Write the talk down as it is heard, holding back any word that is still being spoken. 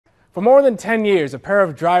For more than 10 years, a pair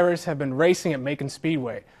of drivers have been racing at Macon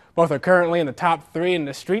Speedway. Both are currently in the top 3 in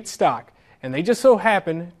the street stock, and they just so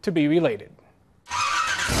happen to be related.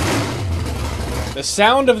 The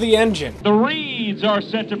sound of the engine. The Reeds are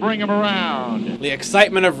set to bring him around. The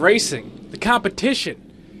excitement of racing. The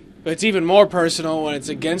competition. But it's even more personal when it's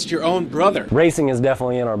against your own brother. Racing is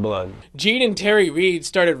definitely in our blood. Gene and Terry Reed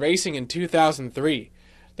started racing in 2003.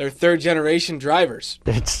 They're third-generation drivers.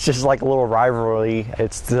 It's just like a little rivalry.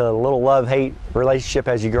 It's the little love-hate relationship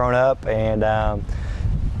as you're growing up, and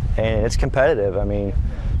it's competitive. I mean,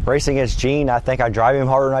 racing against Gene, I think I drive him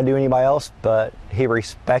harder than I do anybody else, but he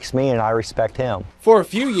respects me and I respect him. For a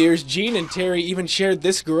few years, Gene and Terry even shared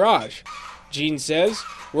this garage. Gene says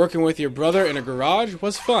working with your brother in a garage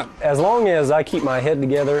was fun. As long as I keep my head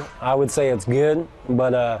together, I would say it's good,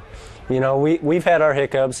 but you know, we've had our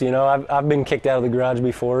hiccups. You know, I've been kicked out of the garage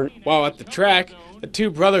before. While at the track, the two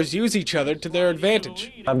brothers use each other to their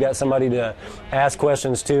advantage. I've got somebody to ask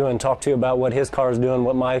questions to and talk to about what his car's doing,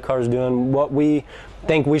 what my car's doing, what we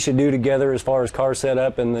think we should do together as far as car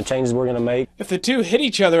setup and the changes we're going to make. If the two hit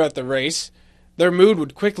each other at the race, their mood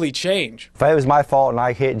would quickly change. If it was my fault and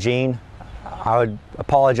I hit Gene, I would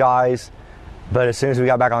apologize, but as soon as we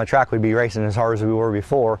got back on the track, we'd be racing as hard as we were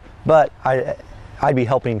before. But I'd be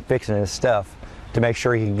helping fixing his stuff to make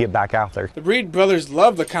sure he can get back out there. The Reed brothers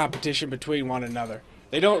love the competition between one another.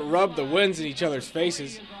 They don't rub the wins in each other's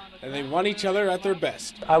faces, and they want each other at their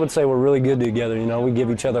best. I would say we're really good together. You know, we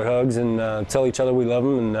give each other hugs and tell each other we love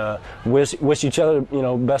them and wish each other, you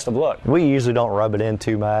know, best of luck. We usually don't rub it in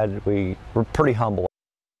too bad. We're pretty humble.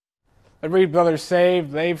 The Reed brothers say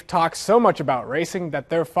they've talked so much about racing that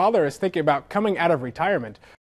their father is thinking about coming out of retirement.